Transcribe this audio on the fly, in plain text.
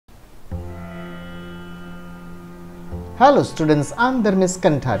Hello students, I am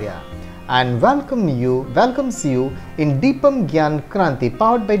Kranti and welcomes you in Deepam Gyan Kranti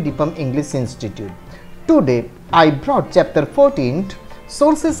powered by Deepam English Institute. Today I brought chapter 14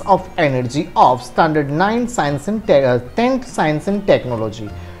 Sources of Energy of Standard 9 Science and 10th Science and Technology.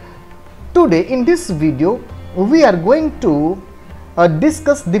 Today in this video we are going to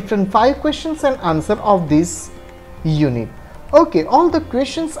discuss different 5 questions and answer of this unit. Okay, all the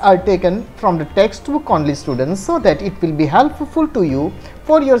questions are taken from the textbook only students, so that it will be helpful to you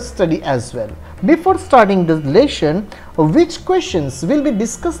for your study as well. Before starting the lesson, which questions will be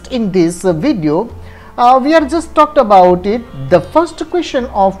discussed in this video, we are just talked about it. The first question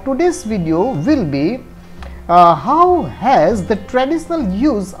of today's video will be how has the traditional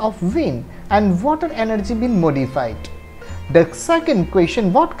use of wind and water energy been modified? The second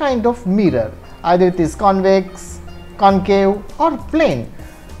question, what kind of mirror, either it is convex, concave or plane,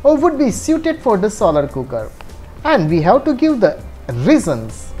 would be suited for the solar cooker, and we have to give the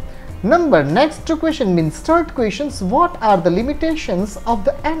reasons. Next question means third questions, what are the limitations of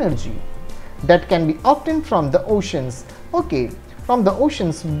the energy that can be obtained from the oceans? Okay, from the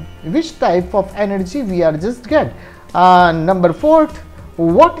oceans, which type of energy we are just get? Number fourth,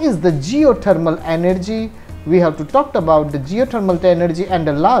 what is the geothermal energy? We have to talk about the geothermal energy. And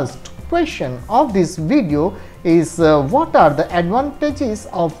the last question of this video is what are the advantages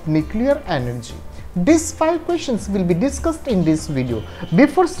of nuclear energy? These 5 questions will be discussed in this video.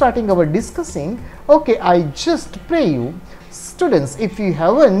 Before starting our discussing, okay, I just pray you students, if you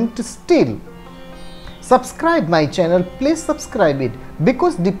haven't still subscribe my channel, please subscribe it,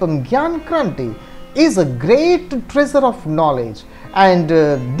 because Deepam Gyan Kranti is a great treasure of knowledge, and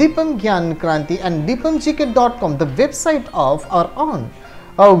Deepam Gyan Kranti and deepamgk.com, the website of our own,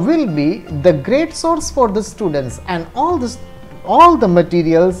 will be the great source for the students, and all the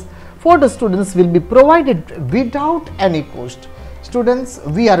materials for the students will be provided without any cost. Students,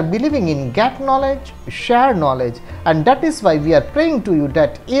 we are believing in get knowledge, share knowledge, and that is why we are praying to you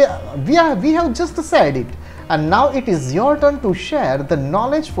that we have just said it, and now it is your turn to share the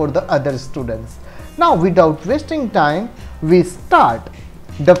knowledge for the other students. Now without wasting time, we start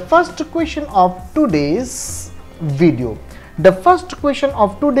the first question of today's video. The first question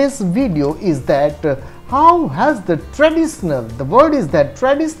of today's video is that how has the traditional, the word is that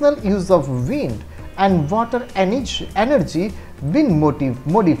traditional use of wind and water energy been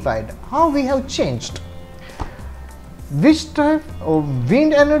modified? How we have changed? Which type of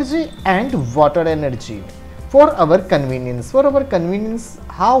wind energy and water energy for our convenience? For our convenience,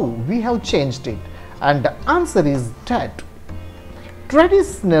 how we have changed it? And the answer is that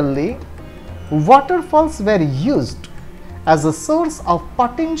traditionally waterfalls were used as a source of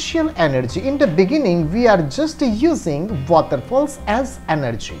potential energy. In the beginning, we are just using waterfalls as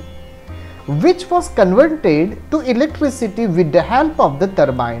energy, which was converted to electricity with the help of the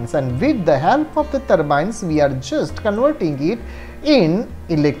turbines, and with the help of the turbines we are just converting it in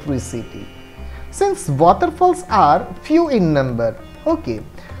electricity. Since waterfalls are few in number, okay,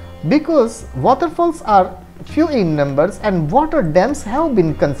 because waterfalls are few in numbers and water dams have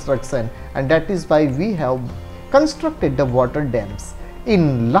been constructed, and that is why we have constructed the water dams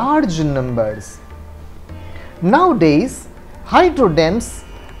in large numbers. Nowadays, hydro dams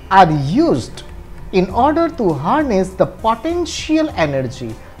are used in order to harness the potential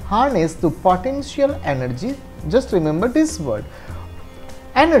energy. Harness the potential energy, just remember this word,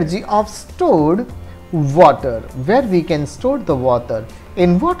 energy of stored water, where we can store the water.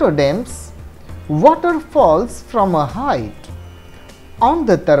 In water dams, water falls from a height on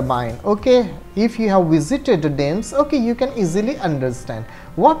the turbine. Okay, if you have visited the dams, okay, you can easily understand.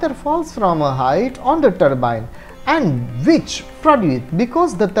 Water falls from a height on the turbine, and which produce,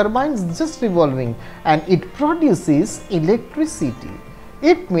 because the turbine is just revolving and it produces electricity.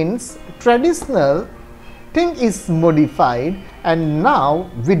 It means traditional thing is modified, and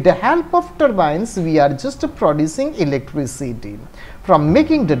now with the help of turbines we are just producing electricity from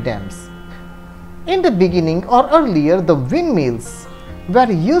making the dams. In the beginning or earlier, the windmills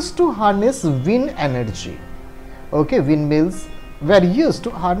were used to harness wind energy. Okay, windmills were used to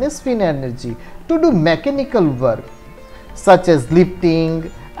harness wind energy to do mechanical work such as lifting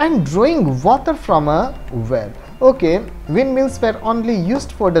and drawing water from a well. Okay, windmills were only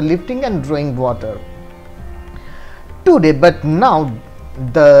used for the lifting and drawing water today, but now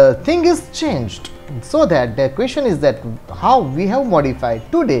the thing is changed, so that the question is that how we have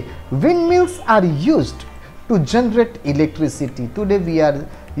modified. Today windmills are used to generate electricity. Today we are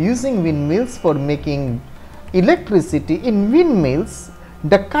using windmills for making electricity. In windmills,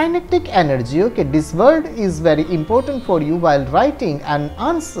 the kinetic energy, okay, this word is very important for you while writing an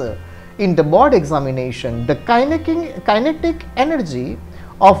answer in the board examination, the kinetic energy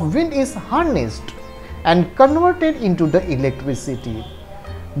of wind is harnessed and converted into the electricity.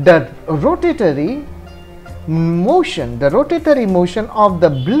 The rotatory motion of the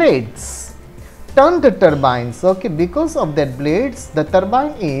blades turn the turbines. Okay, because of that blades, the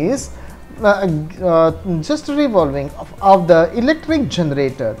turbine is just revolving of the electric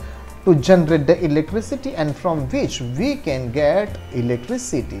generator to generate the electricity, and from which we can get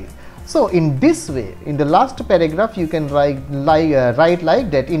electricity. So in this way, in the last paragraph you can write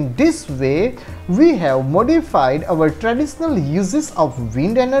like that. In this way we have modified our traditional uses of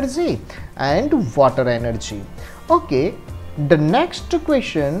wind energy and water energy. Okay, the next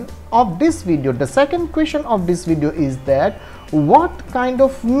question of this video, the second question of this video is that what kind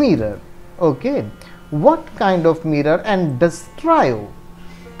of mirror, okay, what kind of mirror and the trio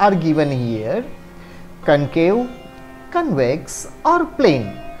are given here, concave, convex or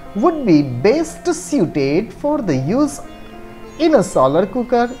plane, would be best suited for the use in a solar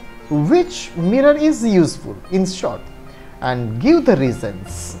cooker. Which mirror is useful in short, and give the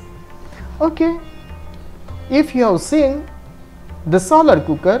reasons. Okay, if you have seen the solar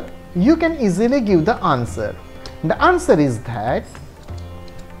cooker, you can easily give the answer. The answer is that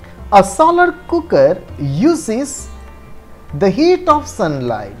a solar cooker uses the heat of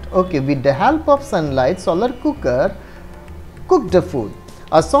sunlight. Okay, with the help of sunlight, solar cooker cook the food.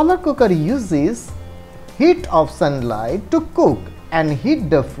 A solar cooker uses heat of sunlight to cook and heat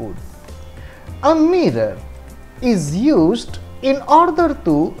the food. A mirror is used in order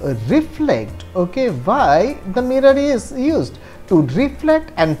to reflect. Okay, why the mirror is used? To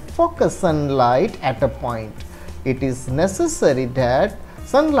reflect and focus sunlight at a point. It is necessary that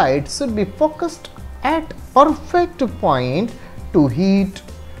sunlight should be focused at perfect point to heat,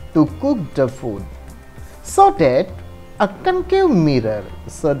 to cook the food. So that a concave mirror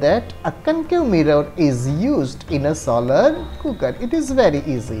is used in a solar cooker. It is very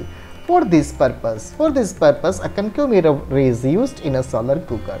easy. For this purpose, a concave mirror is used in a solar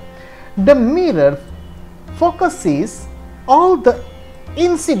cooker. The mirror focuses all the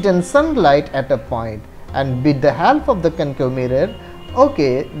incident sunlight at a point, and with the help of the concave mirror,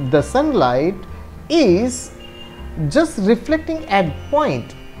 okay, the sunlight is just reflecting at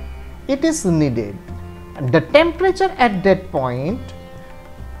point it is needed. The temperature at that point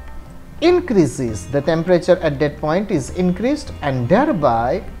increases. The temperature at that point is increased, and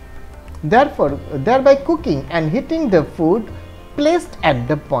thereby cooking and heating the food placed at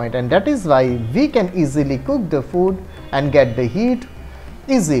the point, and that is why we can easily cook the food and get the heat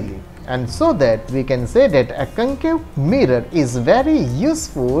easily. And so that we can say that a concave mirror is very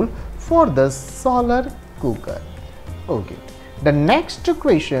useful for the solar cooker. Okay, the next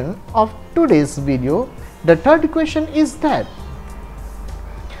question of today's video, the third question is that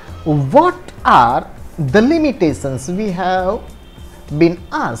what are the limitations? We have been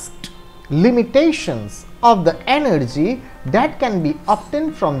asked limitations of the energy that can be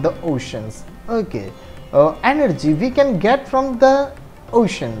obtained from the oceans. Okay, energy we can get from the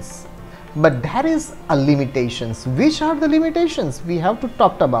oceans, but there is a limitations. Which are the limitations? We have to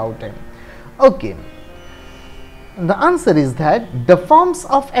talk about them. Okay, the answer is that the forms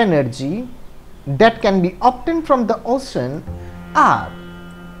of energy that can be obtained from the ocean are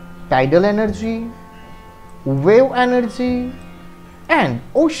tidal energy, wave energy and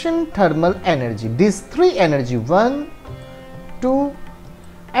ocean thermal energy. These three energy, 1, 2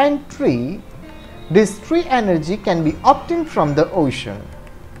 and 3, these three energy can be obtained from the ocean.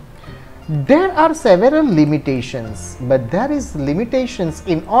 There are several limitations, but there is limitations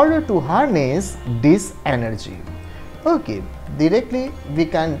in order to harness this energy. Okay, directly we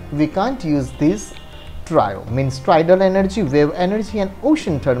can't use this trio, means tidal energy, wave energy and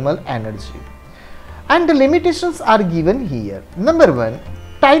ocean thermal energy. And the limitations are given here. Number 1,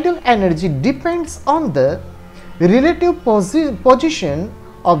 tidal energy depends on the relative position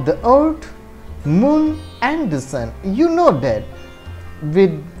of the earth, moon and the sun. You know that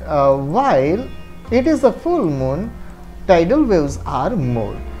with while it is a full moon, tidal waves are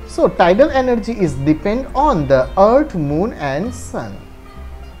more. So tidal energy is depend on the earth, moon and sun.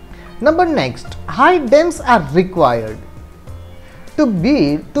 Number next, high dams are required to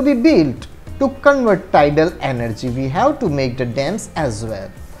be built to convert tidal energy. We have to make the dams as well,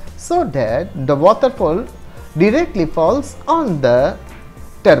 so that the waterfall directly falls on the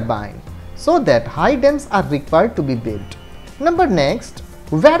turbine. So that high dams are required to be built. Number next,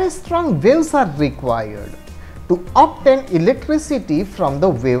 very strong waves are required to obtain electricity from the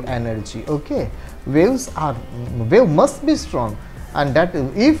wave energy. Okay, wave must be strong, and that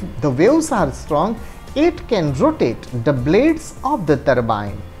if the waves are strong, it can rotate the blades of the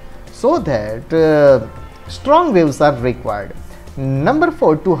turbine. so that strong waves are required. Number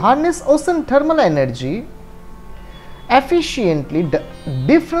 4, to harness ocean thermal energy efficiently, the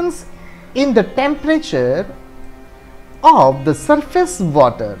difference in the temperature of the surface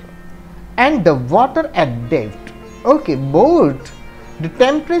water and the water at depth, okay, both the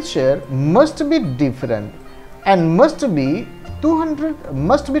temperature must be different and must be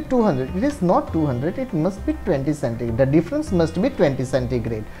 200, it is not 200, it must be 20 centigrade, the difference must be 20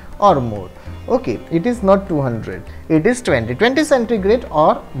 centigrade or more, okay, it is not 200, it is 20 centigrade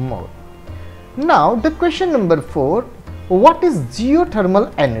or more. Now the question number 4, what is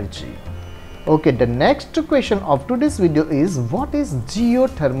geothermal energy? Okay, the next question of today's video is what is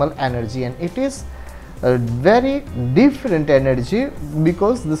geothermal energy, and it is a very different energy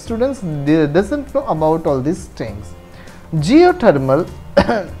because the students doesn't know about all these things. Geothermal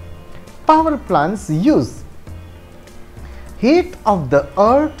power plants use heat of the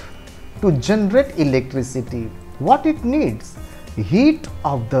earth to generate electricity. What it needs? Heat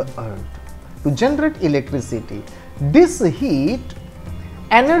of the earth to generate electricity. This heat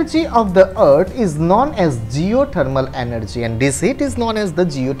energy of the earth is known as geothermal energy, and this heat is known as the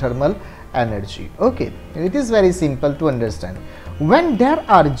geothermal energy. Okay, it is very simple to understand. When there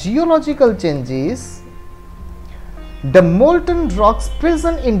are geological changes, the molten rocks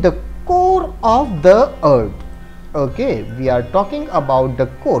present in the core of the earth, okay, we are talking about the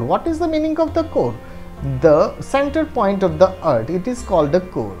core. What is the meaning of the core? The center point of the earth, it is called the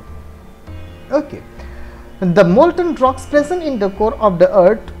core. Okay, the molten rocks present in the core of the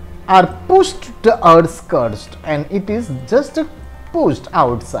earth are pushed to the earth's crust and it is just pushed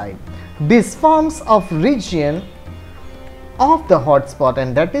outside. This forms of region of the hotspot,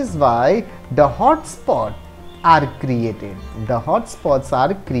 and that is why the hotspot are created. The hotspots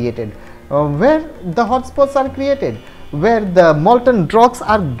are created. Where the hotspots are created? Where the molten rocks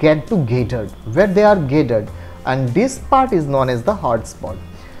are gathered, where they are gathered, and this part is known as the hotspot.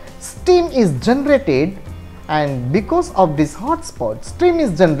 Steam is generated, and because of this hotspot, steam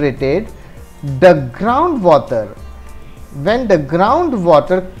is generated. The groundwater, when the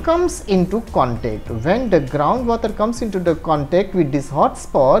groundwater comes into contact, when the groundwater comes into the contact with this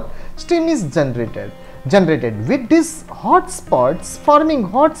hotspot, steam is generated with these hotspots forming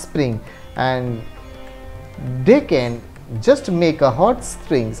hot spring, and they can just make a hot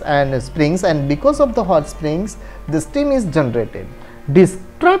springs, and because of the hot springs, the steam is generated. This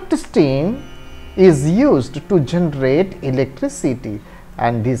trapped steam is used to generate electricity,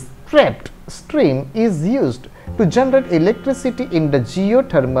 and this trapped stream is used to generate electricity in the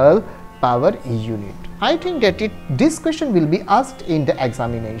geothermal power unit. I think that this question will be asked in the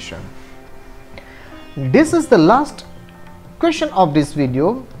examination. This is the last question of this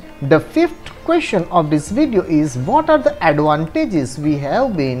video. The fifth question of this video is what are the advantages? We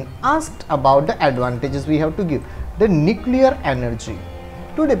have been asked about the advantages we have to give. The nuclear energy.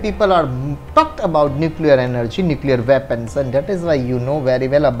 Today people are talked about nuclear energy, nuclear weapons, and that is why you know very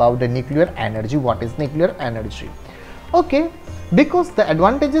well about the nuclear energy. What is nuclear energy? Okay, because the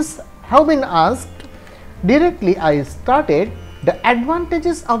advantages have been asked, directly I started. The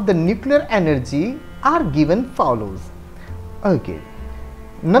advantages of the nuclear energy are given follows. Okay,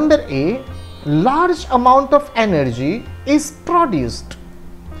 number A, large amount of energy is produced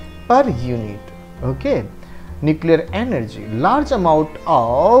per unit. Okay, nuclear energy, large amount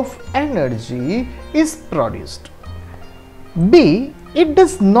of energy is produced. B, it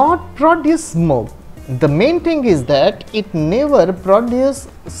does not produce smoke. The main thing is that it never produces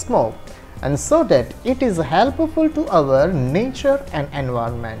smoke, and so that it is helpful to our nature and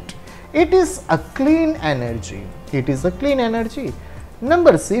environment. It is a clean energy. It is a clean energy.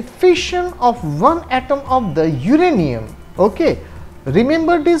 Number C, fission of one atom of the uranium. Okay,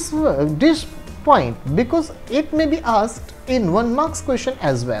 remember this point because it may be asked in 1 marks question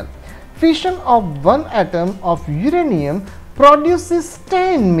as well. Fission of one atom of uranium produces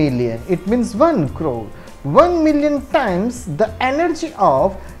 10 million, it means 1 crore, 1 million times the energy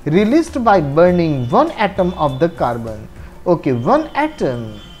of released by burning one atom of the carbon. Okay, one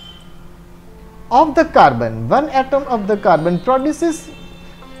atom of the carbon produces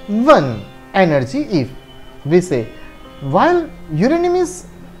 1 energy. If we say while uranium is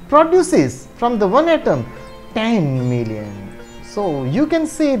produces from the one atom 10 million, so you can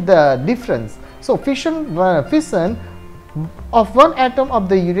see the difference. So fission of one atom of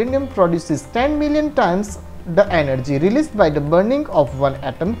the uranium produces 10 million times the energy released by the burning of one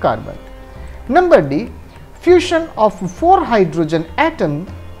atom carbon. Number D, fusion of 4 hydrogen atom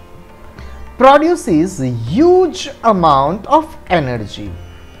produces huge amount of energy.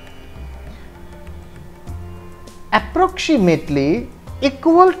 Approximately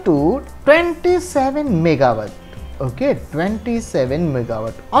equal to 27 megawatt. Okay, 27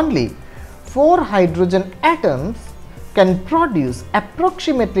 megawatt. Only 4 hydrogen atoms can produce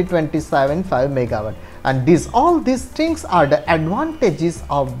approximately 27.5 megawatt, and all these things are the advantages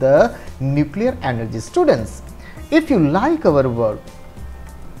of the nuclear energy. Students, if you like our work,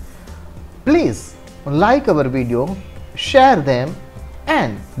 please like our video, share them,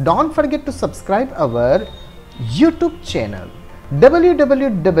 and don't forget to subscribe our YouTube channel.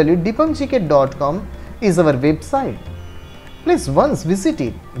 www.deepamgk.com is our website. Please once visit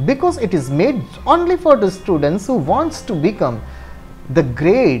it, because it is made only for the students who wants to become the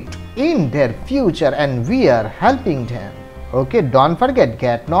great in their future, and we are helping them. Okay, don't forget,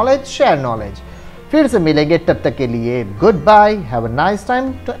 get knowledge, share knowledge. फिर से मिलेंगे, तब तक के लिए good bye, have a nice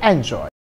time to enjoy.